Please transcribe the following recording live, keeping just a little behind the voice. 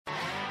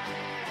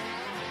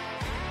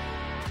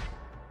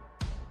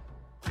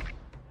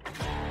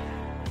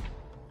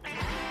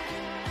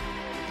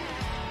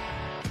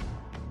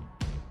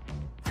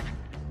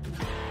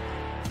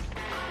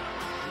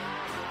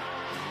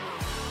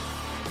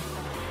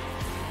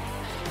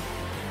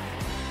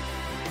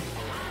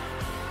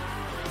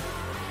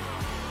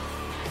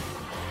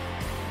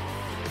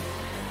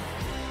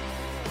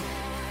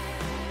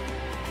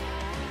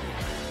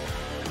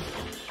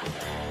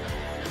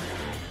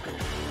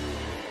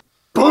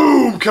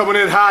coming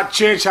in hot,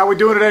 Chinch. How we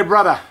doing today,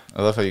 brother?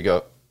 I love how you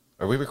go,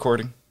 are we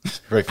recording?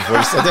 Right before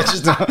you said that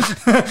just now.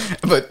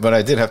 but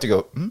I did have to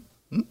go,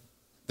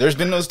 There's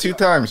been those 2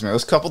 times, man.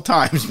 Those couple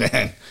times,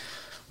 man.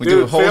 We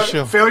do a whole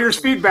show. Failure's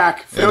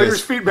feedback.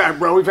 Failure's feedback,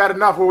 bro. We've had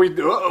enough where we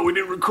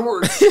didn't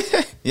record.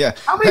 Yeah.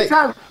 How many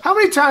times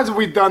have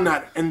we done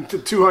that in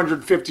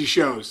 250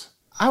 shows?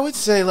 I would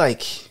say,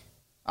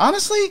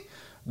 honestly,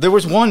 there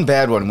was one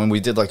bad one when we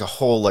did a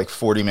whole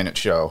 40-minute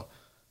show.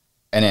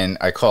 And then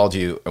I called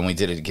you and we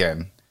did it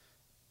again.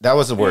 That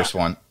was the worst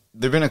one.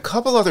 There have been a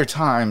couple other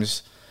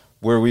times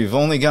where we've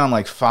only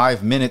gone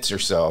 5 minutes or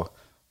so.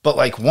 But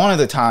one of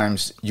the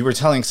times you were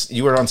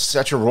on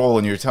such a roll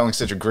and you were telling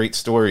such a great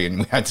story and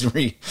we had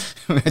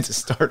to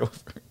start over.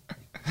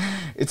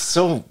 It's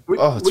so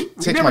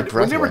takes my breath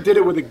away. We never did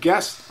it with a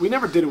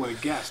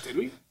guest. Did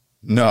we?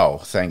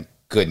 No, thank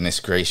goodness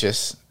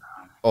gracious.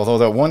 Although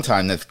that one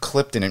time the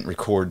clip didn't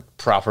record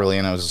properly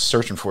and I was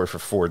searching for it for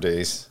 4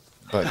 days.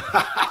 But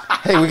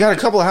hey, we got a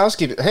couple of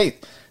housekeeping. Hey,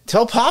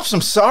 tell Pops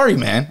I'm sorry,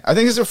 man. I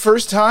think it's the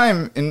first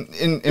time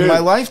in my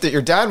life that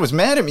your dad was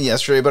mad at me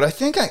yesterday, but I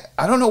think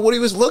I don't know what he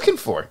was looking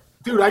for.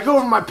 Dude, I go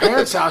over to my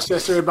parents' house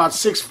yesterday about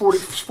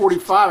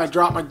 6:45. I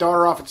dropped my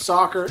daughter off at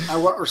soccer.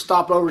 I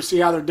stop over to see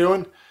how they're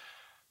doing.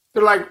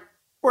 They're like,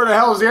 where the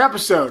hell is the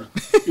episode?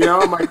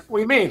 I'm like, what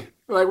do you mean?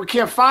 They're like, we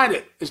can't find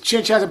it. His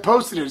Chinch hasn't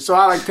posted it. So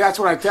that's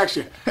when I text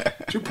you.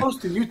 Did you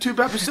post the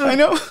YouTube episode? I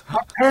know.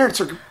 My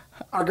parents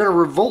are going to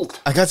revolt.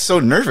 I got so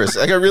nervous.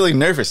 I got really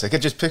nervous. I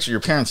could just picture your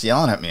parents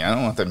yelling at me. I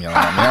don't want them yelling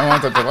at me. I don't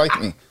want them to like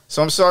me.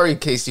 So I'm sorry,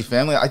 Casey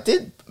family.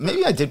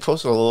 Maybe I did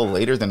post it a little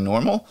later than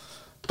normal,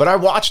 but I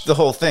watched the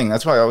whole thing.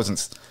 That's why I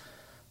wasn't.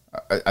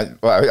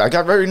 I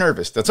got very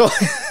nervous. That's all.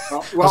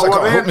 I was like,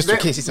 I hope Mr.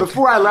 Casey's okay.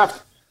 Before I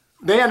left,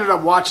 they ended up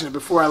watching it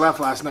before I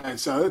left last night,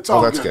 so it's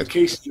all that's good.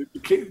 Casey,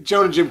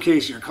 Joan and Jim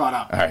Casey are caught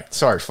up. All right.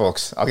 Sorry,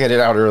 folks. I'll get it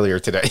out earlier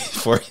today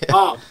for you.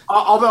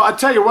 Although, I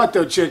tell you what,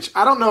 though, Chinch,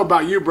 I don't know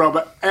about you, bro,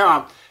 but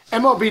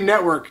MLB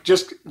Network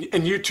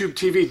and YouTube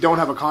TV don't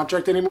have a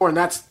contract anymore, and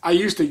I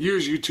used to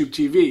use YouTube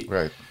TV.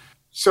 Right.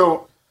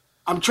 So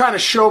I'm trying to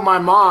show my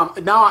mom.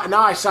 Now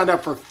I signed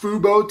up for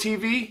Fubo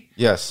TV.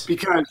 Yes.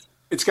 Because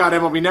it's got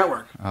MLB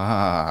Network.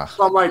 Ah.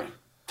 So I'm like,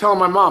 telling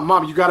my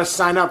mom, you got to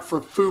sign up for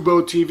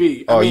Fubo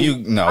TV.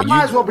 I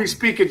might as well be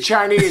speaking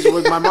Chinese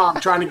with my mom,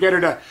 trying to get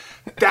her to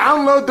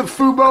download the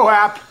Fubo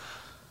app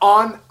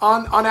on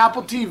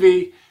Apple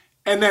TV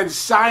and then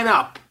sign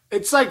up.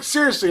 It's like,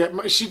 seriously,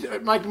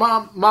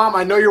 Mom,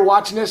 I know you're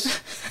watching this.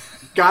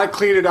 Got to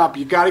clean it up.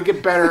 You got to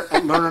get better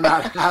at learning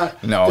how to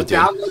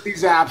download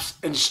these apps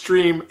and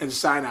stream and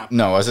sign up.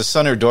 No, as a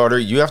son or daughter,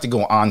 you have to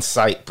go on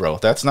site, bro.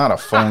 That's not a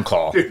phone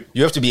call. Dude.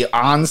 You have to be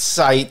on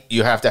site.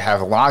 You have to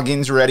have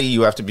logins ready.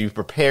 You have to be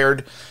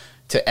prepared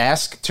to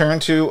turn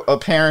to a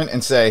parent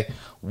and say,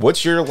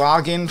 what's your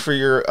login for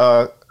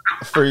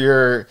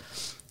your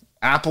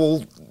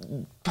Apple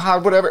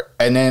Pod, whatever?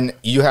 And then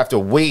you have to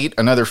wait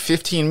another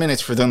 15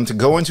 minutes for them to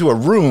go into a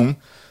room.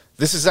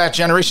 This is that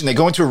generation. They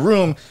go into a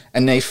room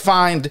and they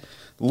find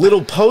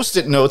little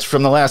Post-it notes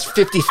from the last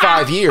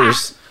 55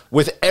 years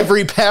with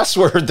every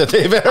password that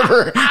they've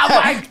ever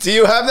had. Do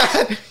you have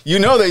that? You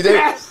know they did.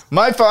 Yes.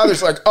 My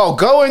father's like,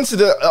 go into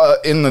the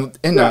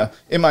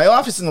in my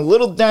office in the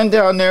little den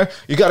down there.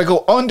 You got to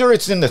go under.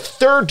 It's in the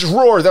 3rd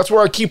drawer. That's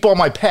where I keep all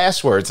my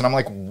passwords. And I'm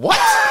like, what?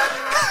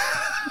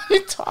 What are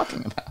you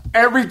talking about?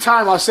 Every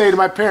time I'll say to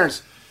my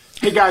parents,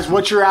 hey guys,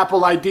 what's your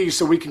Apple ID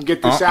so we can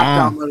get this app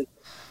downloaded?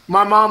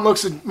 My mom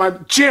looks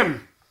at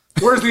Jim,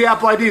 where's the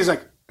Apple ID? He's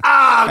like,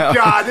 God,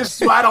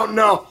 I don't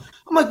know.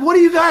 I'm like, what are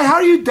you guys, how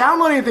are you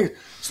downloading anything?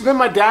 So then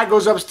my dad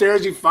goes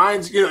upstairs, he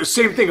finds,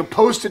 same thing, a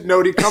Post-it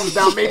note, he comes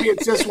down, maybe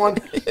it's this one.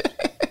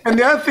 And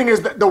the other thing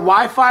is that the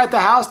Wi-Fi at the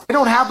house, they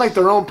don't have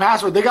their own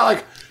password. They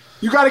got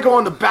you got to go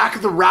on the back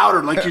of the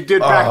router like you did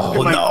back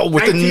in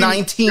with the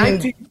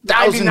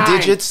 19,000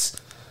 digits.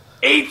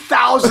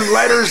 8,000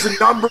 letters and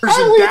numbers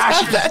and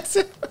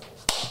dashes.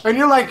 And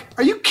you're like,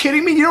 are you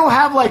kidding me? You don't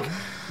have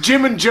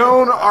Jim and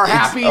Joan are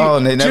happy.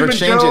 And they never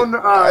change Joan,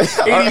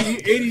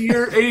 it.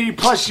 80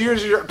 plus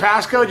years of your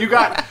passcode. You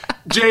got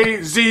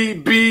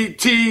JZBTZ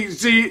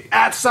 @_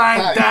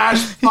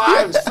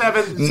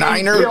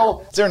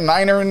 9er. Is there a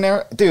 9er in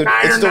there? Dude,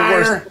 it's the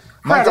worst.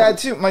 My dad,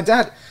 too.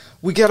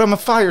 We got him a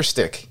Fire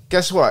Stick.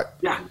 Guess what?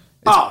 Yeah.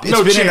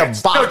 It's been in a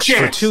box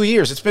for 2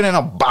 years. It's been in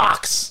a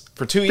box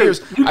for 2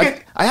 years.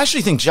 I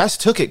actually think Jess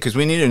took it because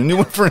we needed a new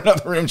one for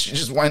another room. She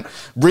just went,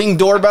 ring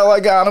doorbell, I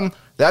got him.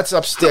 That's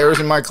upstairs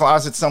in my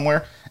closet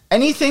somewhere.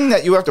 Anything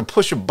that you have to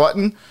push a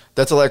button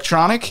that's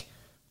electronic,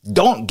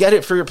 don't get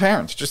it for your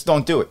parents. Just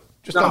don't do it.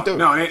 Don't do it.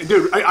 No,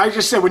 dude, I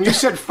just said, when you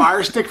said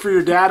Fire Stick for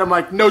your dad, I'm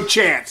like, no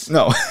chance.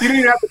 No. You didn't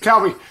even have to tell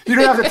me. You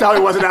didn't have to tell me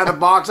it wasn't out of the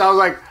box. I was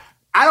like,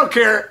 I don't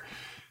care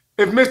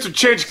if Mr.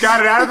 Chinch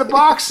got it out of the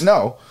box.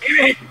 No.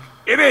 It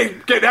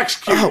ain't getting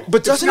executed. Oh,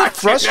 but doesn't it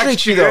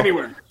frustrate you, though?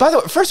 Anywhere. By the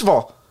way, first of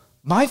all,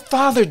 my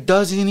father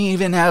doesn't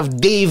even have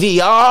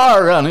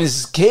DVR on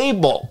his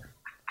cable.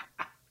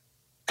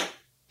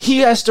 He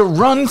has to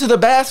run to the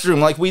bathroom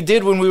like we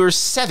did when we were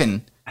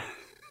 7.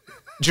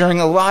 during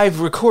a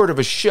live record of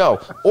a show.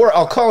 Or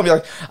I'll call him and be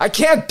like, I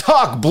can't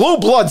talk. Blue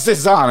Bloods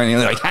is on. And he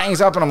like hangs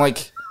up and I'm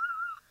like,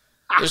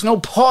 there's no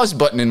pause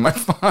button in my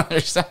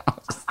father's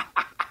house.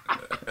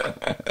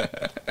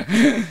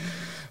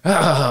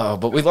 Oh,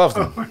 but we love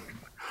them.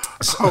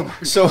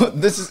 So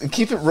this is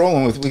keep it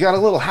rolling with. We got a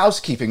little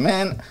housekeeping,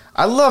 man.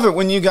 I love it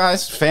when you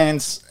guys,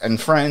 fans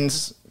and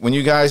friends, when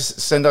you guys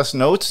send us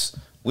notes.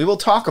 We will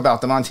talk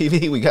about them on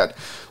TV.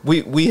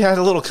 We had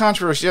a little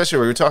controversy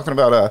yesterday. We were talking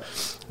about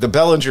the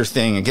Bellinger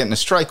thing and getting a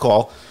strike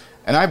call,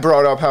 and I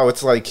brought up how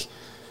it's like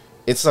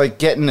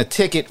getting a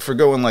ticket for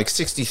going like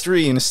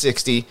 63 in a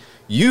 60.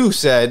 You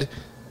said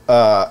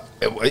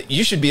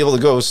you should be able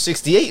to go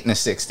 68 in a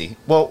 60.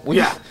 Well,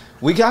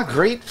 we got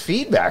great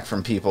feedback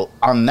from people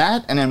on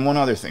that, and then one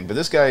other thing. But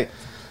this guy,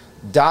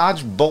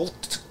 Dodge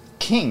Bolt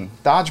King.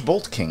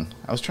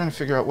 I was trying to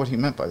figure out what he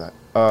meant by that.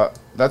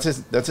 That's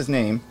his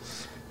name.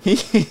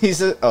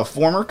 He's a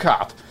former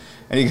cop,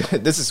 and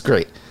this is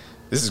great.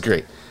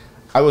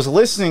 I was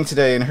listening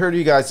today and heard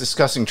you guys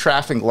discussing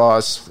traffic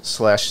laws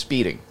 /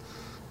 speeding.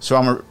 So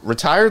I'm a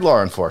retired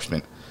law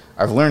enforcement.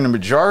 I've learned the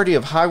majority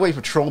of highway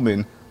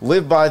patrolmen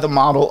live by the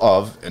model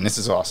of, and this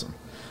is awesome,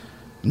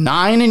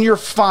 9 and you're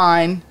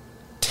fine,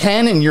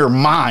 10 and you're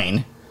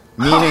mine,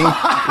 meaning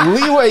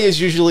leeway is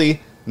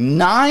usually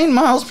 9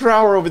 miles per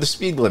hour over the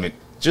speed limit.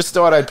 Just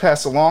thought I'd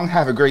pass along.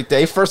 Have a great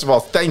day. First of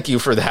all, thank you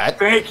for that.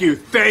 Thank you.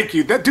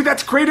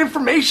 That's great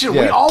information.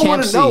 Yeah, we all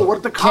want to know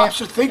what the cops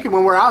are thinking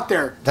when we're out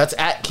there. That's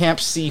at Camp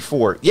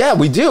C4. Yeah,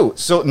 we do.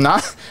 So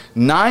 9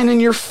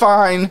 and you're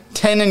fine,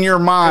 10 and you're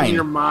mine. 10 and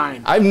you're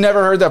mine. I've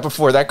never heard that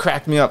before. That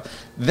cracked me up.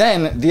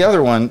 Then the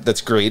other one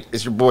that's great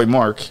is your boy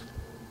Mark.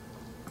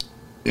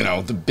 You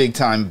know, the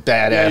big-time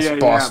badass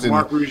Boston. Yeah,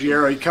 Mark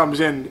Ruggiero. He comes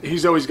in.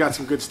 He's always got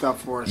some good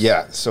stuff for us.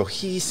 Yeah, so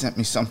he sent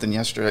me something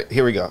yesterday.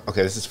 Here we go.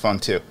 Okay, this is fun,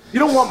 too. You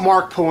don't want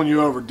Mark pulling you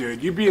over,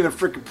 dude. You'd be in a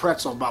freaking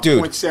pretzel about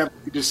 0.7 if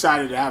you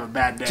decided to have a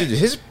bad day. Dude,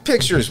 his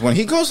pictures, when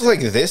he goes like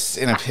this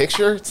in a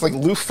picture, it's like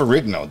Lou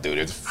Ferrigno, dude.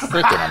 It's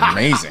freaking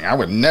amazing. I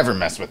would never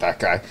mess with that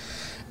guy.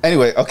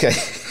 Anyway, okay.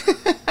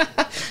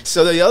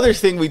 So the other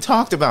thing we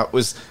talked about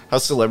was how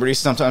celebrities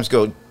sometimes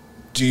go,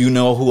 do you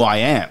know who I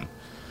am?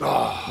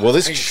 Oh, well,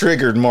 this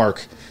triggered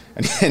Mark,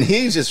 and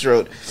he just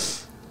wrote,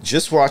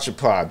 just watch a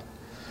pod.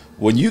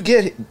 When you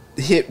get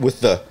hit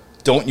with the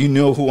don't you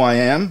know who I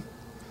am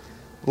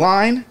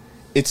line,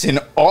 it's an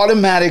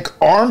automatic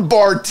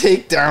armbar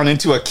takedown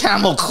into a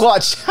camel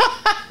clutch.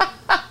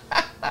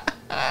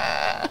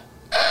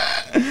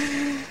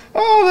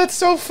 Oh, that's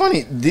so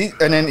funny.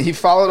 And then he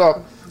followed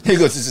up. He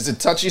goes, this is a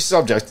touchy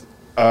subject.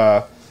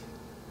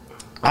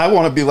 I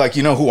want to be like,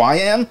 you know who I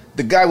am?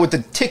 The guy with the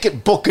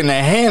ticket book and the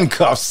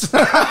handcuffs.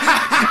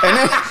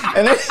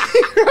 and then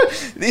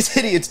these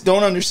idiots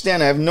don't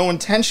understand. I have no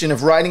intention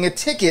of writing a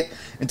ticket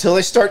until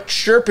they start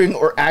chirping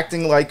or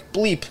acting like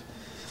bleep.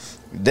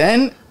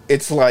 Then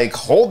it's like,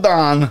 hold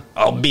on,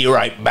 I'll be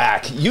right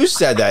back. You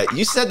said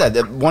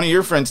that one of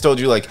your friends told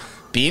you, like,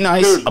 be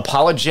nice, dude,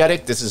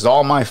 apologetic, this is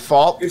all my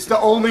fault. It's the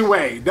only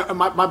way.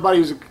 My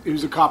buddy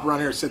who's a cop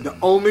around here said the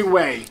only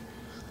way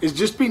is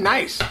just be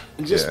nice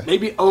and just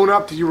maybe own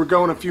up that you were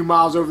going a few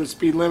miles over the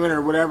speed limit or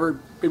whatever.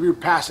 Maybe you were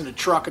passing a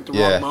truck at the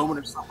wrong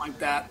moment or something like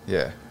that.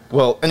 Yeah.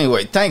 Well,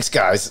 anyway, thanks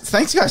guys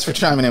for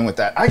chiming in with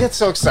that. I get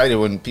so excited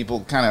when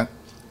people kind of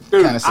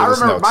say this. I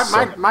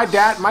remember my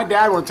dad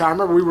one time. I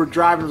remember we were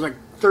driving. It was like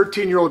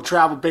 13-year-old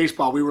travel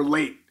baseball. We were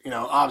late. You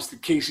know, obviously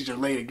the Caseys are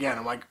late again.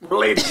 I'm like, we're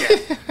late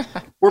again.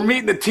 We're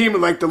meeting the team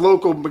at like the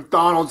local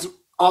McDonald's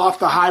off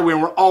the highway,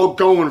 and we're all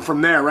going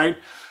from there, right?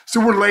 So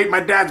we're late. My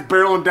dad's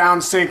barreling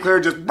down St. Clair,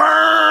 just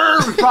burr.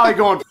 We're probably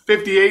going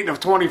 58 of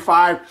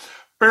 25.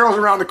 Barrels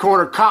around the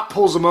corner. Cop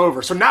pulls him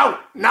over. So now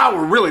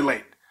we're really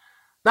late.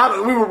 Now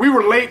that we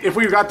were late if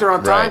we got there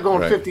on time,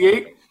 going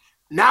 58.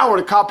 Now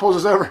where the cop pulls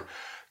us over,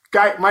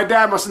 my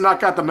dad must have not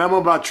got the memo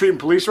about treating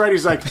police right.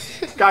 He's like,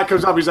 guy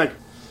comes up. He's like,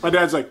 my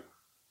dad's like,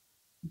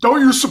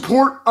 don't you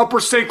support Upper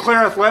St.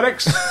 Clair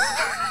athletics?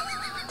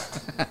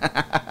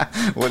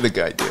 What'd the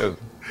guy do?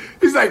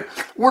 He's like,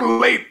 we're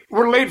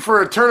late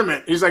for a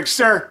tournament. He's like,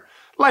 sir,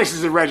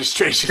 license and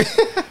registration.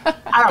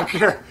 I don't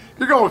care.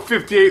 You're going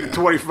 58 to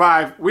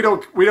 25. We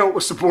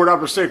don't support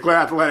Upper St. Clair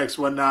athletics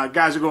when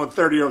guys are going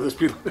 30 over the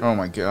speed limit. Oh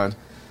my God,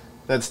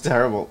 that's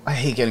terrible. I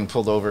hate getting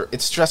pulled over.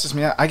 It stresses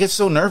me out. I get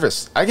so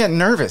nervous. I get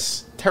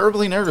nervous,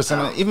 terribly nervous.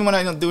 I mean, even when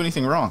I don't do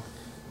anything wrong,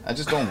 I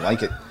just don't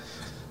like it.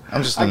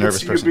 I'm just a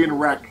nervous person. You being a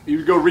wreck.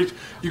 You go reach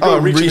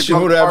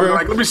whatever.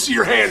 Like, let me see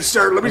your hands,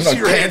 sir. Let me see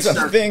your hands,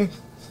 sir. Thing.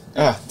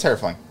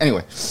 Terrifying.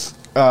 Anyway,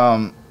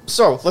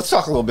 so let's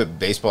talk a little bit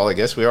baseball. I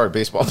guess we are a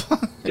baseball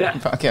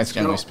podcast,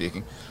 generally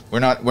speaking. We're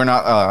not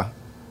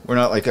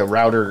like a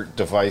router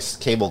device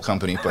cable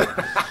company, but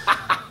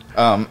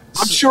I'm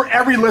sure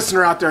every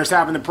listener out there is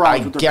having the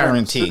problem. I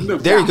guarantee.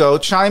 There you go.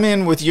 Chime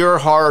in with your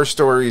horror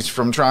stories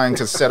from trying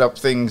to set up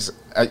things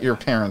at your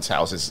parents'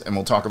 houses, and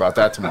we'll talk about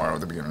that tomorrow at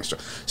the beginning of the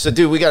show. So,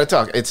 dude, we got to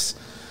talk.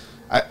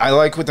 I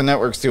like what the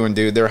network's doing,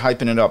 dude. They're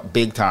hyping it up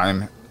big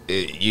time.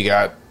 You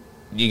got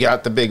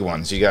the big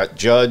ones. You got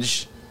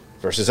Judge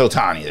versus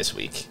Ohtani this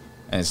week.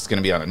 and it's going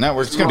to be on a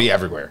network. It's going to be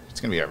everywhere. It's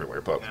going to be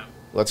everywhere. But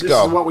let's go.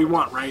 This is what we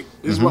want, right?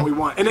 This is what we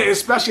want, and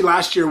especially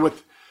last year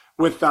with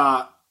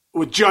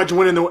Judge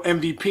winning the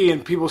MVP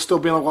and people still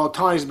being like, well,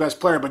 Ohtani's the best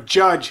player, but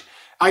Judge,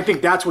 I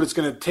think that's what it's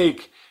going to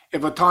take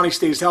if Ohtani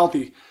stays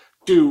healthy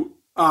to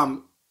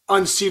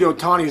unseat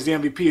Ohtani as the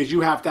MVP. Is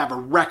you have to have a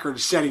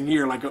record-setting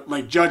year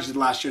like Judge did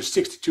last year,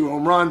 62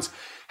 home runs,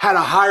 had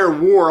a higher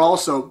WAR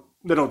also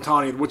than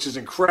Ohtani, which is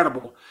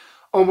incredible.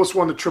 Almost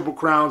won the Triple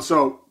Crown.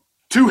 So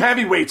 2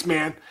 heavyweights,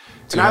 man.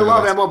 And I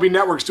love MLB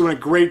Network's doing a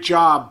great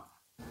job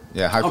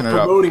of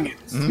promoting it.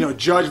 You know,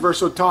 Judge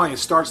versus Ohtani. It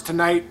starts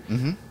tonight.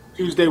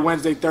 Tuesday,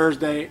 Wednesday,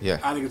 Thursday. Yeah.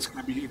 I think it's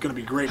going to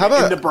be great. How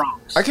about in the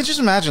Bronx? I could just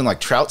imagine like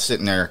Trout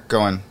sitting there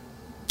going,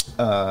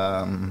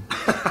 you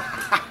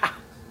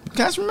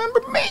guys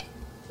remember me?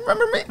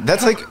 Remember me?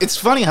 That's like, it's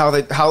funny how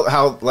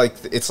like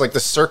it's like the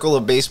circle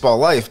of baseball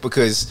life,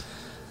 because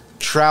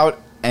Trout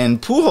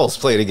and Pujols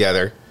play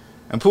together.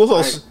 And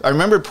Pujols, right. I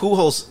remember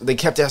Pujols, they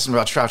kept asking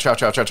about Trout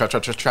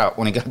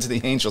when he got to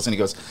the Angels, and he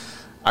goes,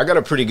 I got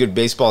a pretty good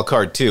baseball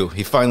card too.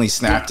 He finally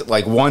snapped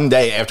like one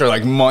day after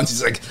like months.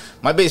 He's like,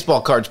 my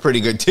baseball card's pretty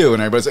good too.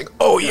 And everybody's like,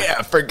 oh yeah,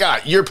 I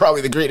forgot. You're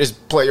probably the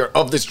greatest player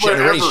of this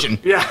generation.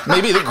 Yeah.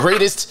 Maybe the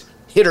greatest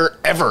hitter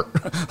ever.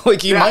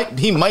 Like he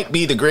might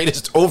be the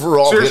greatest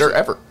overall hitter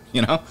ever,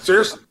 you know?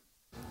 Seriously.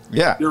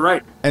 Yeah. You're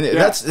right. And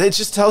it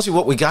just tells you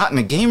what we got in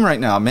the game right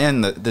now,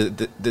 man.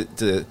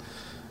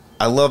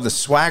 I love the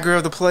swagger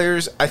of the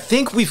players. I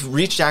think we've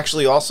reached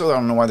actually also, I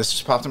don't know why this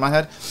just popped in my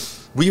head.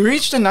 We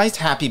reached a nice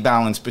happy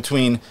balance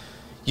between,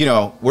 you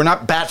know, we're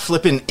not bat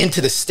flipping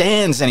into the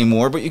stands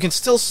anymore, but you can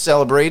still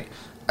celebrate.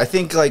 I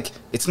think like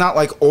it's not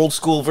like old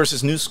school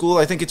versus new school.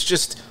 I think it's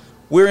just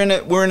we're in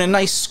a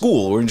nice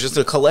school. We're in just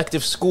a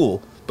collective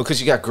school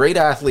because you got great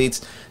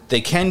athletes.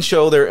 They can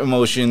show their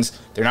emotions.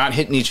 They're not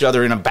hitting each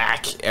other in the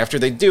back after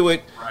they do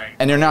it,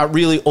 and they're not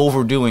really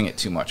overdoing it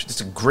too much.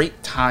 It's a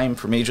great time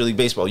for Major League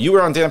Baseball. You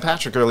were on Dan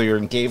Patrick earlier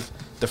and gave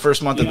the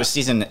first month of the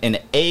season an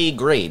A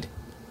grade.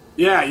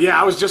 Yeah,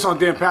 I was just on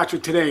Dan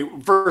Patrick today.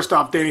 First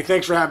off, Danny,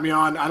 thanks for having me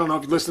on. I don't know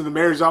if you listen to the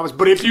Mayor's office,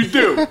 but if you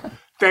do,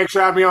 thanks for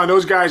having me on.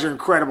 Those guys are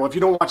incredible. If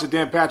you don't watch the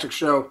Dan Patrick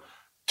show,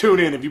 tune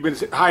in if you've been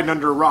hiding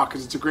under a rock,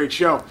 because it's a great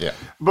show. Yeah.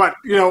 But,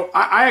 you know,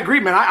 I agree,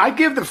 man. I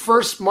give the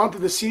first month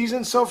of the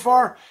season so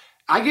far,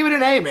 I give it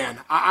an A, man.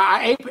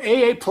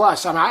 A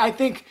plus. I mean, I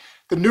think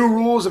the new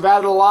rules have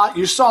added a lot.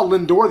 You saw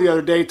Lindor the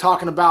other day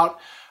talking about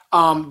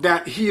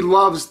that he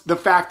loves the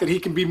fact that he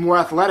can be more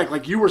athletic.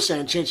 Like you were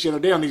saying, Chinch, the other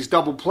day on these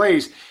double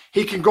plays,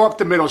 he can go up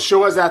the middle,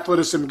 show his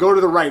athleticism, go to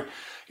the right.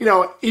 You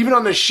know, even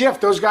on the shift,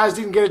 those guys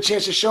didn't get a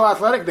chance to show how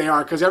athletic they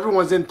are because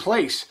everyone's in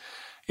place.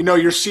 You know,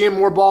 you're seeing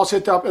more balls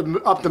hit up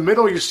the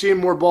middle. You're seeing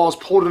more balls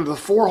pulled into the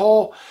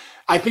 4-hole.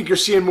 I think you're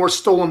seeing more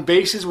stolen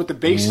bases with the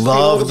bases.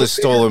 Love the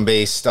stolen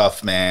base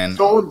stuff, man.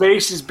 Stolen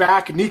base is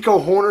back. Nico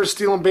Horner's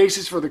stealing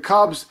bases for the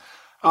Cubs.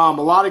 A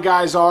lot of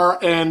guys are.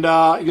 And,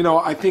 you know,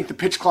 I think the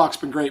pitch clock's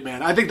been great,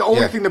 man. I think the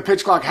only thing the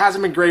pitch clock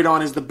hasn't been great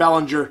on is the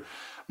Bellinger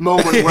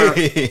moment where,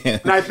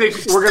 and I think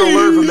we're going to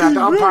learn from that.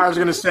 The umpire's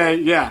going to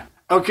say,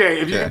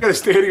 okay, if you get a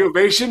standing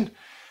ovation,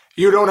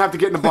 you don't have to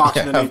get in the box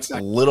in 8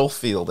 seconds. Little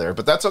feel there,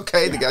 but that's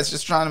okay. The guy's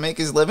just trying to make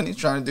his living. He's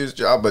trying to do his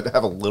job, but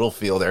have a little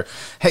feel there.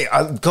 Hey,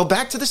 I'll go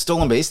back to the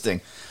stolen base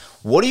thing.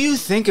 What do you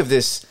think of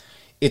this?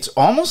 It's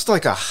almost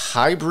like a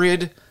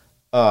hybrid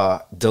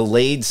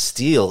delayed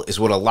steal is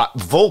what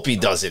Volpe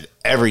does it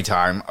every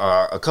time.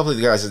 A couple of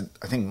the guys,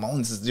 I think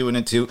Mullins is doing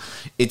it too.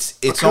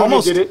 It's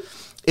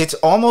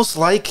almost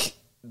like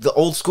the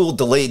old school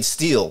delayed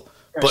steal.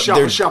 But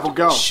shuffle,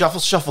 go.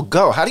 Shuffle,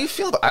 go. How do you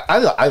feel about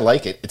it? I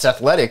like it. It's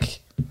athletic.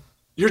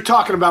 You're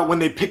talking about when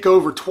they pick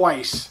over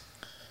twice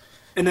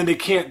and then they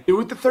can't do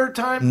it the third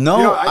time? No,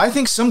 you know, I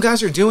think some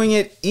guys are doing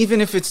it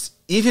even if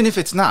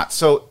it's not.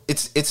 So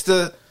it's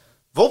the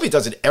Volpe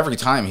does it every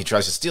time he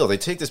tries to steal. They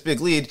take this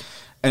big lead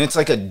and it's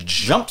like a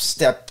jump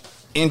step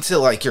into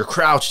like your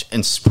crouch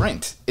and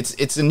sprint.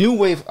 It's a new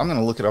wave. I'm going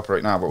to look it up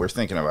right now, what we're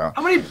thinking about.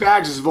 How many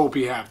bags does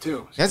Volpe have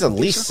too? He has at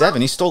least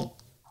 7. He stole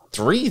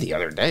 3 the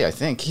other day, I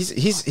think. Dude,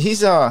 he's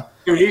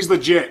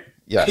legit.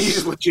 Yes.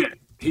 He's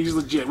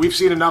legit. We've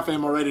seen enough of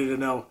him already to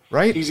know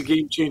he's a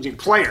game-changing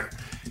player.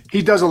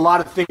 He does a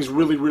lot of things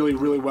really, really,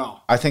 really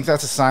well. I think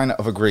that's a sign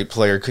of a great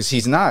player because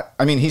he's not.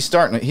 I mean, he's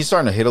starting to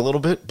hit a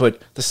little bit,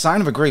 but the sign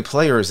of a great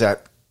player is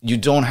that you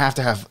don't have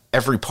to have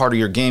every part of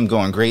your game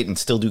going great and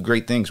still do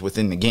great things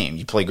within the game.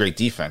 You play great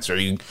defense, or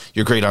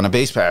you're great on a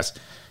base pass.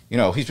 You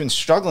know, he's been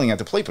struggling at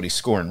the plate, but he's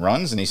scoring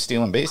runs and he's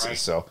stealing bases. Right.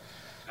 So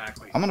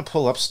exactly. I'm going to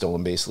pull up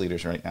stolen base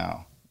leaders right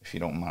now, if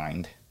you don't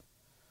mind.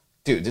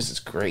 Dude, this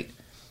is great.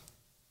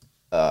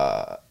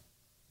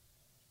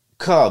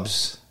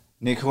 Cubs,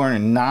 Nick Horner,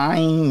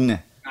 9.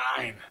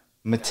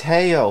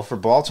 Mateo for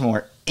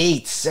Baltimore,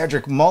 8.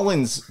 Cedric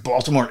Mullins,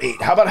 Baltimore,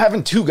 8. How about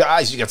having 2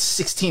 guys? You got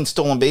 16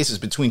 stolen bases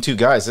between 2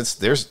 guys.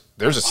 There's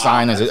a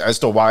sign as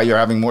to why you're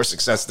having more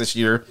success this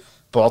year,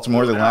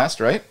 Baltimore, than last,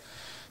 right?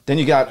 Then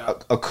you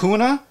got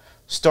Acuna,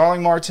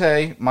 Starling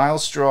Marte,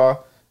 Miles Straw,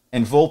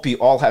 and Volpe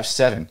all have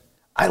 7.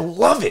 I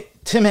love it.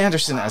 Tim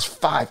Anderson has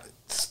 5.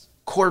 It's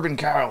Corbin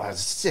Carroll has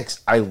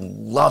 6. I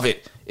love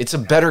it. It's a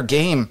better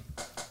game.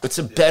 It's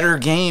a better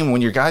game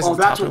when your guys at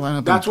the top of the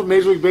lineup. That's what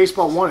Major League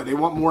Baseball wanted. They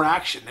want more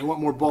action. They want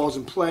more balls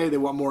in play. They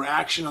want more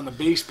action on the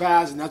base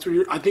paths, and that's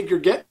what I think you're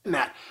getting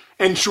at.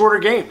 And shorter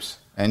games.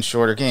 So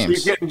you're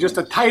getting just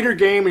a tighter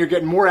game, and you're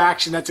getting more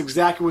action. That's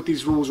exactly what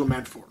these rules were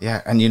meant for.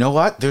 Yeah, and you know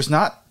what?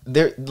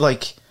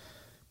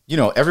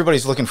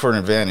 Everybody's looking for an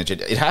advantage.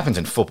 It happens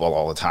in football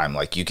all the time.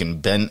 Like, you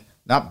can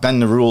not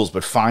bend the rules,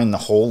 but find the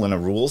hole in the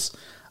rules.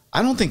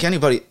 I don't think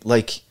anybody,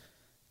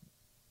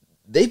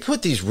 they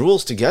put these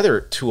rules together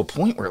to a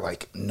point where,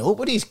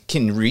 nobody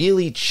can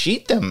really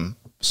cheat them.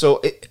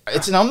 So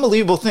it's an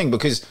unbelievable thing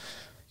because,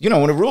 when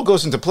a rule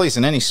goes into place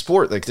in any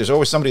sport, there's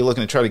always somebody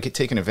looking to try to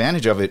take an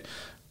advantage of it.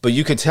 But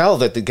you could tell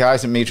that the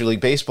guys in Major League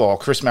Baseball,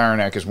 Chris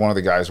Marinak is one of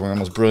the guys, one of the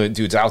most brilliant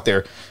dudes out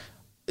there.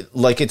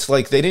 It's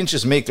like they didn't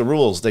just make the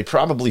rules. They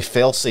probably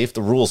fail-safe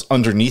the rules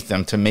underneath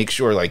them to make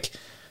sure,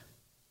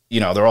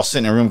 they're all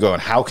sitting in a room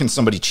going, how can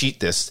somebody cheat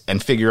this,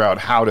 and figure out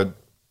how to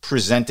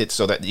present it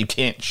so that you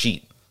can't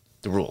cheat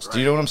the rules. Right. Do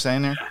you know what I'm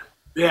saying there?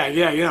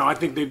 Yeah. I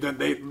think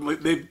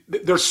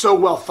they're so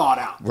well thought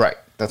out. Right.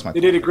 That's my They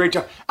did a great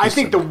job. I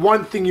think the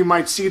one thing you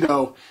might see,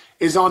 though,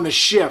 is on the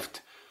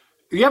shift.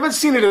 You haven't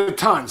seen it a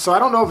ton, so I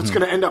don't know if it's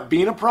going to end up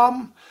being a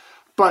problem,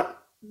 but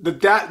the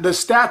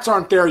stats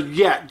aren't there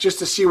yet just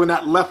to see when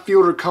that left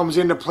fielder comes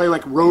into play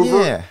like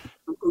Rover.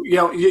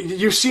 Yeah.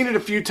 You've seen it a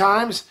few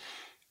times.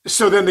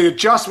 So then the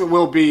adjustment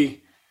will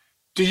be,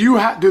 do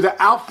the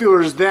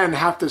outfielders then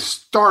have to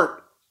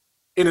start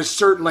in a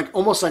certain,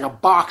 almost like a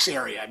box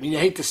area? I mean, I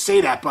hate to say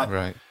that, but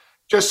right.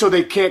 Just so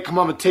they can't come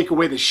up and take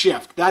away the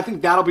shift. I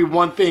think that'll be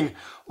one thing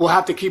we'll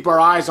have to keep our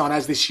eyes on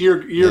as this year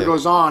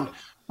goes on.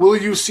 Will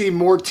you see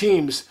more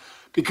teams?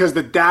 Because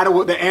the data,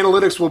 the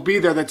analytics will be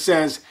there that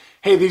says,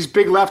 hey, these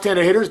big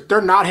left-handed hitters,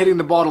 they're not hitting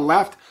the ball to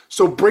left.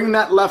 So bring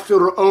that left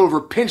fielder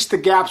over, pinch the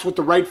gaps with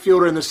the right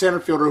fielder and the center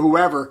fielder,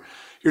 whoever,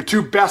 your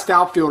two best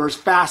outfielders,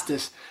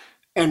 fastest,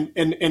 and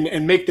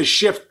make the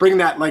shift, bring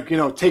that,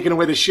 taking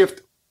away the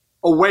shift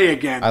away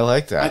again. I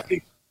like that. I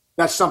think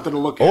that's something to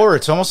look at. Or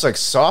it's almost like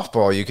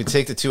softball. You could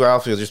take the two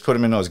outfielders, put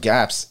them in those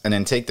gaps, and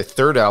then take the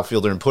third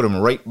outfielder and put him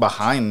right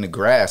behind the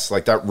grass,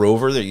 like that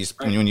Rover that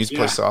when you used to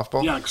play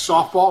softball. Yeah, like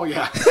softball,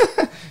 yeah.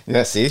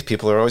 Yeah, see,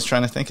 people are always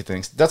trying to think of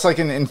things. That's like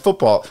in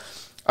football.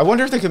 I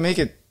wonder if they could make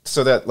it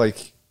so that,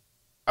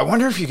 I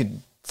wonder if you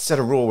could set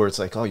a rule where it's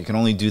like, oh, you can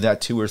only do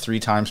that 2 or 3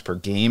 times per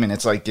game, and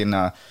it's like in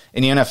the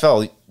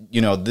NFL,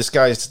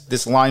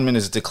 this lineman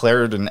is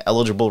declared an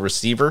eligible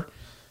receiver.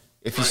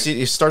 If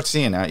you start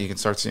seeing that, you can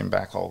start seeing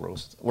backhaul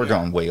rules. We're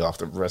going way off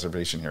the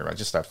reservation here. I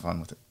just had fun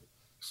with it.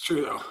 It's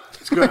true though.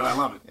 It's good. I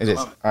love it. It is.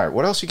 All right.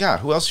 What else you got?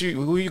 Who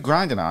are you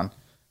grinding on?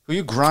 Who are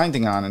you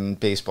grinding on in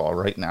baseball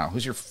right now?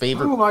 Who's your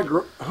favorite?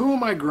 Who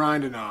am I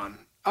grinding on?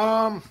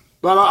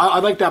 Well, I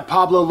like that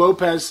Pablo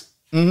Lopez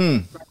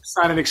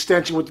sign an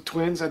extension with the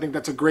Twins. I think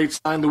that's a great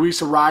sign.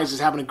 Luis Ariz is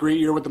having a great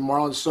year with the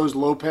Marlins. So is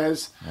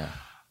Lopez. Yeah.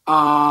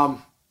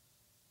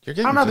 I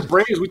don't know the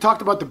Braves. We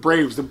talked about the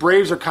Braves. The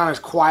Braves are kind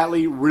of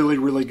quietly really,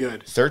 really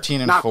good.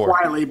 13-4. Not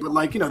quietly, but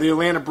the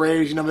Atlanta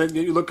Braves.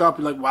 You look up,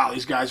 you're like, wow,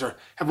 these guys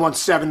have won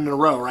 7 in a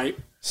row, right?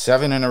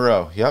 7 in a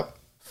row. Yep.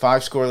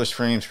 5 scoreless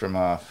frames from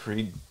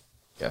Fried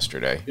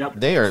yesterday. Yep.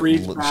 They are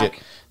Fried's legit.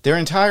 Back. Their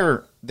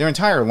entire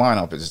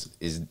lineup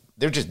is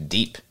they're just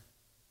deep.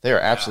 They are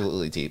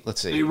absolutely deep. Let's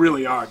see. They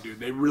really are,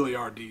 dude. They really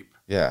are deep.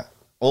 Yeah.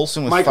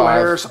 Olsen with Michael 5.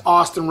 Harris,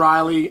 Austin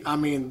Riley. I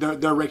mean,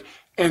 they're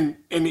and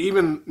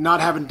even not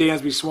having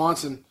Dansby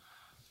Swanson,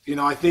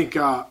 I think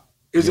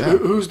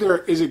who's there?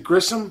 Is it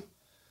Grissom?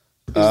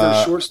 Is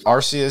there shortstop?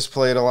 Arceus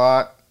played a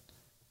lot.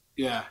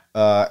 Yeah.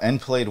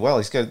 And played well.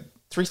 He's got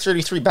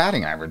 333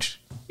 batting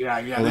average. Yeah.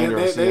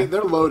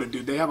 They're loaded,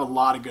 dude. They have a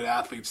lot of good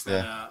athletes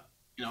that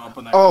up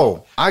on that.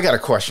 Oh, I got a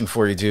question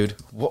for you, dude.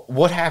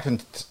 What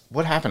happened?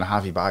 What happened to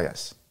Javy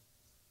Baez?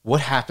 What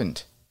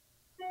happened?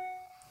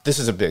 This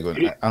is a big one.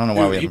 I don't know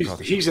why we haven't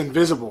talked. He's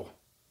invisible.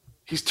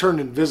 He's turned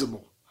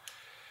invisible.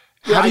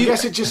 Yeah, I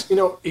guess it just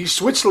he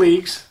switched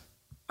leagues.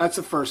 That's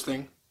the first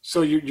thing.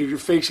 So you're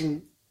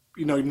facing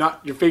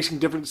you're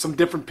facing some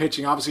different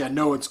pitching. Obviously, I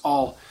know it's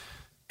all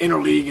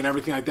interleague and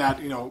everything like that.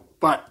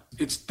 But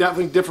it's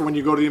definitely different when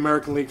you go to the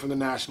American League from the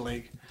National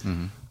League.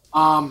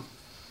 Mm-hmm.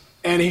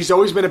 And he's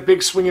always been a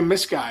big swing and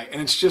miss guy,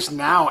 and it's just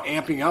now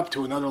amping up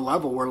to another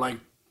level where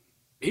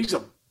he's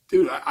a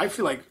dude. I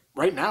feel like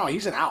right now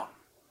he's an out.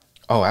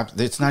 Oh,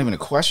 it's not even a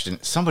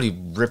question. Somebody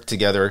ripped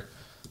together.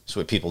 That's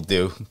what people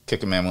do.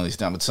 Kick a man when he's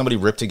down. But somebody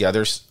ripped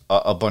together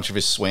a bunch of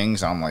his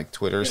swings on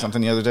Twitter or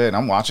something the other day, and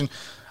I'm watching.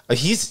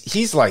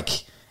 He's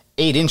 8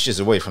 inches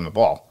away from the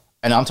ball,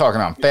 and I'm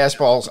talking on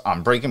fastballs,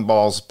 on breaking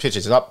balls,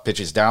 pitches up,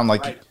 pitches down.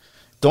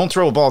 Don't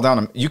throw a ball down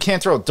him. You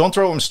can't throw. Don't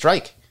throw him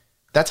strike.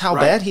 That's how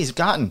bad he's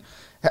gotten.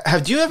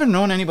 Have you ever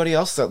known anybody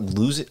else that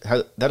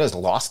that has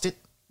lost it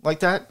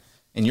like that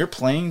in your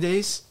playing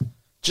days?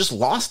 Just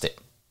lost it,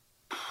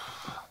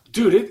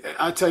 dude.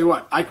 I tell you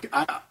what, I've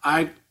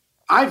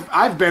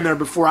been there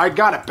before. I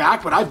got it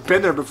back, but I've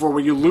been there before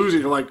where you lose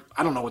it. You're like,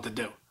 I don't know what to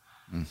do.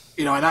 And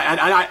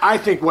I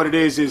think what it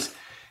is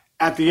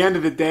at the end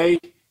of the day,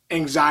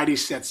 anxiety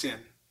sets in.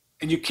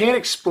 And you can't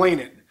explain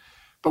it.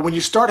 But when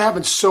you start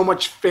having so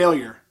much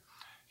failure,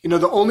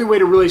 the only way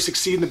to really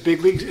succeed in the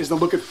big leagues is to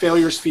look at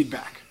failure's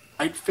feedback.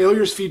 Right?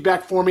 Failure's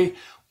feedback for me.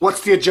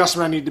 What's the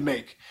adjustment I need to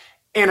make?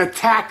 And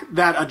attack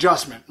that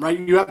adjustment, right?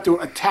 You have to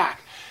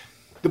attack.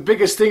 The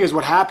biggest thing is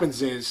what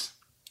happens is,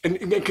 and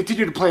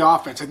continue to play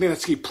offense. I think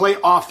that's key. Play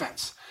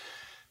offense.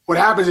 What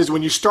happens is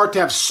when you start to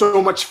have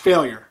so much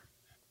failure,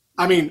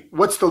 I mean,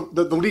 what's the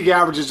league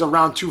average is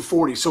around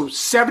 240. So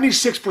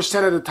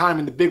 76% of the time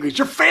in the big leagues,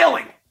 you're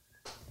failing.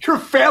 You're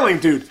failing,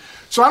 dude.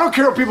 So I don't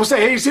care what people say,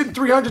 hey, he's hitting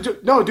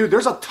 300. No, dude,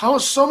 there's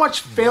so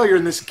much failure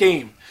in this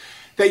game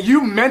that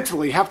you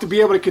mentally have to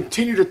be able to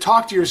continue to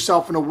talk to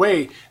yourself in a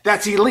way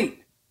that's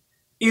elite.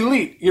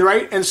 Elite, you're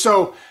right? And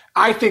so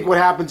I think what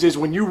happens is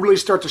when you really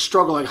start to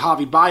struggle like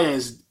Javy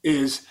Baez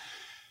is,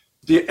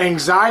 the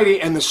anxiety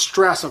and the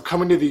stress of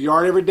coming to the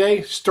yard every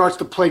day starts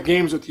to play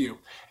games with you.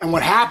 And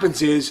what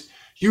happens is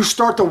you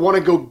start to want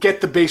to go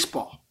get the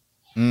baseball.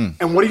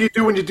 And what do you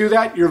do when you do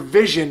that? Your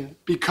vision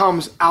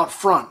becomes out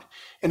front.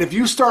 And if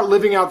you start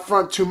living out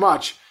front too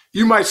much,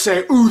 you might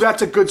say, ooh,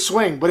 that's a good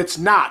swing, but it's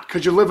not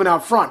because you're living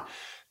out front.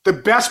 The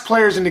best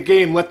players in the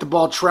game let the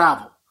ball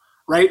travel,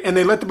 right? And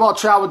they let the ball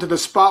travel to the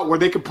spot where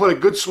they can put a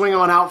good swing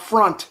on out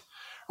front,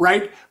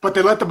 right? But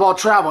they let the ball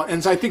travel.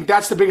 And so I think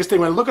that's the biggest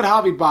thing. When I look at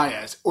Javy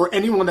Baez or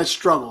anyone that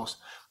struggles,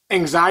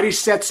 anxiety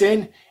sets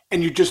in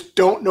and you just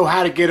don't know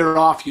how to get it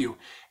off you.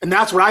 And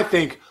that's what I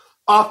think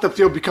off the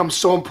field becomes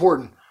so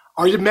important.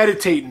 Are you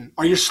meditating?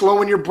 Are you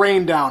slowing your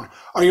brain down?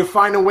 Are you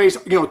finding ways,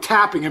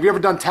 tapping? Have you ever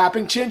done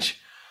tapping, Chinch?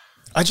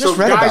 I just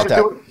read about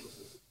that.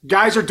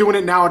 Guys are doing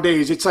it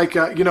nowadays. It's like,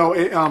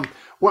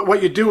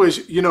 what you do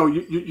is,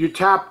 you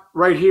tap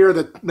right here,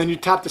 then you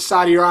tap the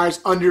side of your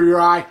eyes, under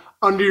your eye,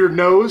 under your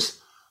nose,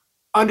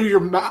 under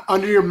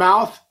your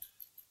mouth,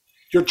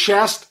 your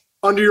chest,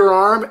 under your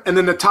arm, and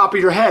then the top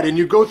of your head. And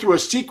you go through a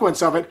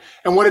sequence of it.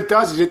 And what it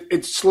does is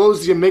it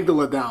slows the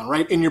amygdala down,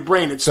 right, in your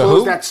brain. It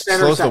slows that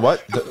center. Slows the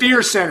what? The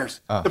fear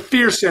centers. The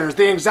fear centers,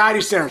 the anxiety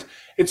centers.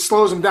 It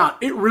slows them down.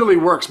 It really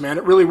works, man.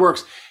 It really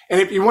works.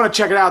 And if you want to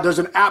check it out, there's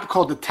an app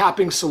called the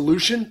Tapping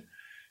Solution.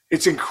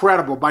 It's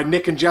incredible, by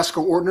Nick and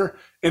Jessica Ortner.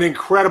 An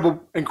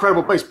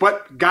incredible place.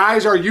 But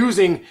guys are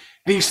using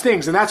these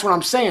things. And that's what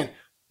I'm saying.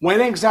 When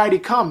anxiety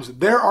comes,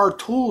 there are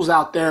tools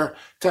out there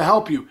to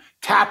help you.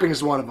 Tapping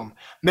is one of them.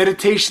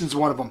 Meditation is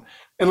one of them.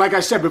 And like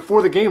I said,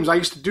 before the games, I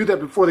used to do that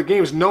before the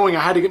games, knowing I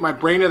had to get my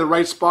brain in the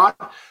right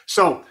spot.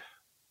 So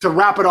to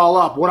wrap it all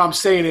up, what I'm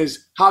saying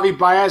is Javy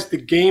Baez, the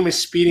game is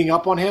speeding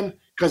up on him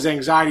because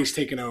anxiety is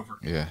taking over.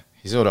 Yeah.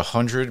 He's owed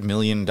 $100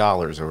 million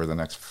over the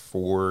next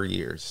 4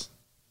 years.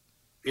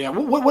 Yeah.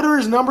 What are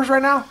his numbers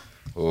right now?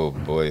 Oh,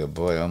 boy.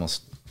 I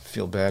almost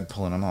feel bad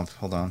pulling him up.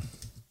 Hold on.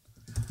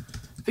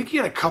 I think he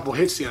had a couple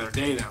hits the other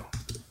day, though.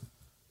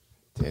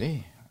 Did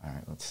he? All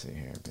right, let's see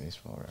here.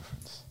 Baseball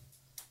Reference.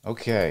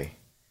 Okay.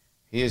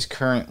 He is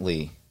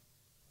currently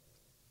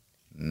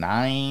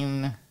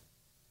 9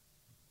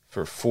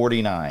 for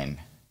 49.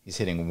 He's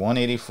hitting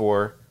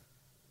 184,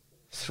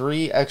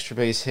 3 extra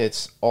base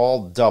hits,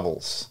 all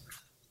doubles,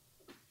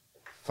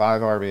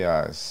 5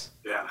 RBIs.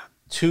 Yeah.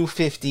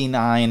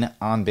 259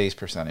 on base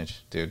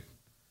percentage, dude.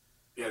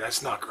 Yeah,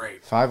 that's not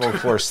great.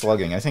 504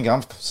 slugging. I think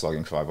I'm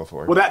slugging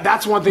 504. Well,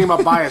 that's one thing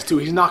about Baez, too.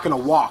 He's not going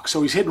to walk.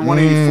 So he's hitting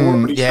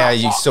 184, but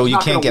he's not you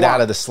can't get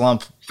out of the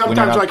slump.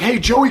 Sometimes like, hey,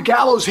 Joey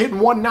Gallo's hitting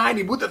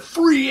 190 with a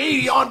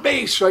 380 on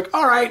base. You're like,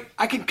 all right,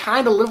 I can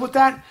kind of live with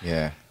that.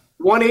 Yeah.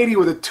 180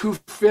 with a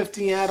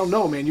 250, I don't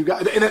know, man. You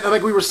got, and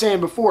like we were saying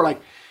before, like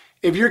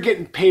if you're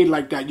getting paid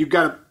like that, you've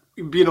got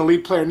to be an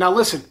elite player. Now,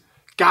 listen,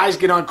 guys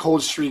get on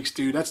cold streaks,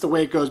 dude. That's the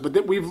way it goes. But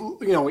it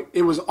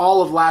was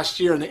all of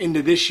last year and the end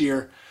of this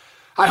year.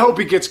 I hope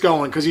he gets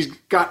going because he's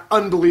got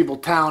unbelievable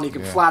talent. He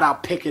can flat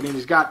out pick it, and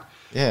he's got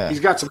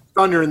some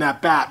thunder in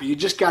that bat. But you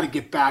just got to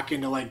get back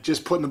into like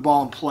just putting the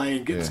ball in play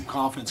and getting some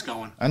confidence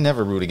going. I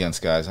never root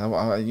against guys.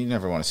 You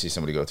never want to see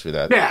somebody go through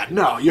that. Yeah,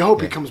 no. You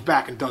hope he comes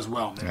back and does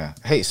well, man. Yeah.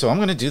 Hey, so I'm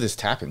going to do this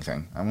tapping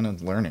thing. I'm going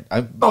to learn it.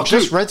 I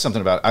just read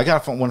something about it. I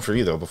got one for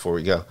you though before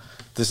we go.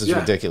 This is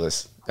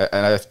ridiculous,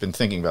 and I've been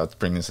thinking about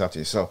bringing this up to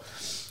you. So.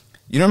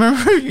 You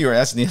remember you were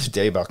asking the other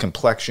day about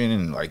complexion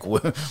and like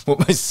what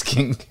my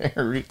skincare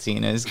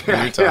routine is?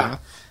 Yeah.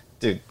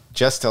 Dude,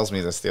 Jess tells me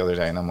this the other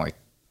day, and I'm like,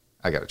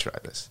 I got to try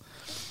this.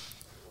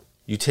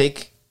 You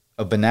take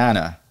a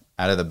banana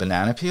out of the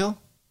banana peel,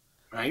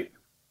 right?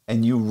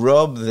 And you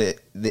rub the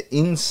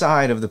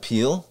inside of the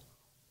peel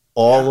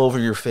all over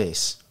your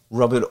face.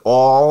 Rub it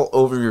all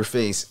over your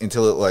face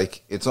until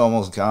it's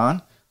almost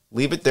gone.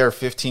 Leave it there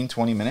 15,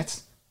 20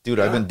 minutes. Dude,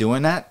 I've been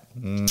doing that.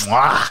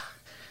 Mwah!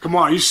 Come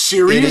on, are you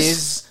serious? It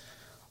is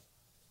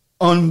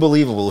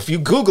unbelievable. If you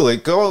Google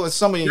it, go with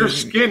somebody. Your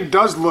skin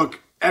does look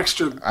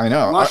extra. I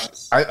know.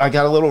 Luscious. I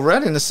got a little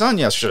red in the sun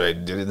yesterday.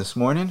 Did it this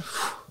morning.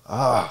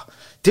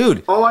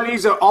 Dude. All I need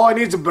is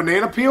a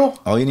banana peel.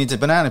 All you need is a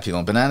banana peel.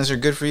 And bananas are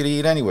good for you to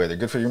eat anyway. They're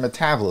good for your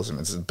metabolism.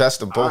 It's the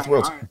best of both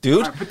worlds.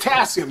 Dude.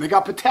 Potassium. They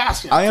got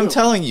potassium. I am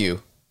telling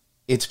you,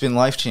 It's been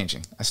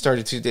life-changing. I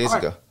started 2 days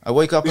ago. I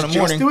wake up in the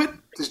morning.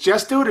 Does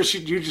Jess do it, or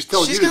you just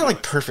tell She's got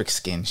like perfect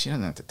skin. She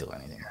doesn't have to do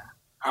anything.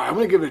 All right, I'm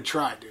going to give it a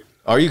try, dude.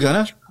 Are you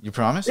gonna? You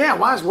promise? Yeah,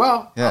 might as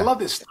well. Yeah. I love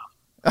this stuff.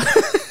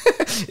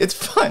 It's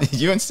fun.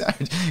 You and Sarah,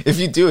 if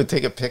you do it,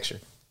 take a picture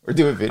or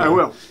do a video. I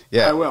will.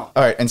 Yeah, I will.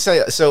 All right, and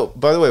say so.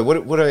 By the way,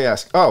 what do I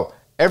ask? Oh,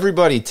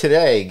 everybody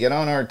today, get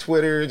on our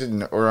Twitters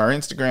or our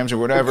Instagrams or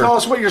whatever. Tell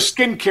us what your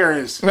skincare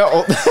is.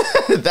 No,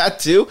 that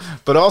too.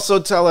 But also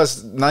tell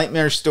us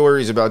nightmare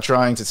stories about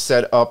trying to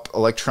set up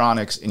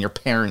electronics in your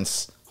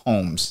parents'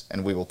 homes,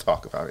 and we will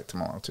talk about it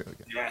tomorrow too.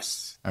 Again.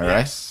 Yes. All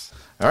right.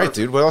 All right,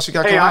 dude. What else you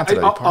got going on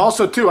today?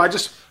 Also, too, I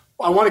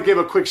want to give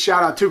a quick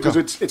shout out too because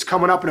it's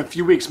coming up in a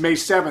few weeks, May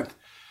 7th.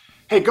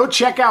 Hey, go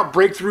check out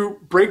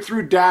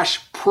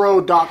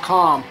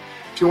breakthrough-pro.com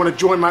if you want to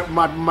join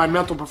my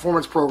mental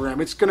performance program.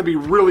 It's going to be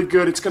really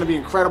good. It's going to be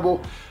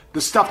incredible.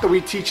 The stuff that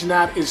we teach in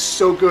that is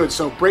so good.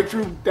 So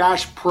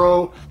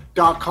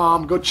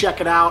breakthrough-pro.com. Go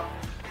check it out.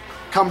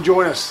 Come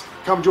join us.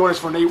 Come join us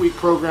for an 8-week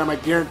program. I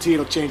guarantee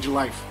it'll change your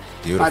life.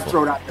 Beautiful. I'd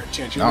throw it out there,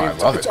 Chance. No, I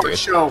love it, it's our dude.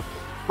 show.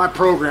 My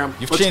program.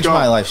 You've changed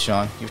my life,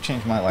 Sean. You've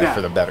changed my life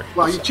for the better.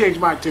 Well, you changed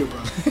mine too,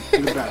 bro.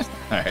 You're the best.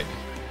 All right.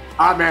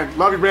 All right, man.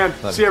 Love you, man.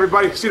 See you,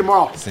 everybody. See you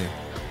tomorrow. See you.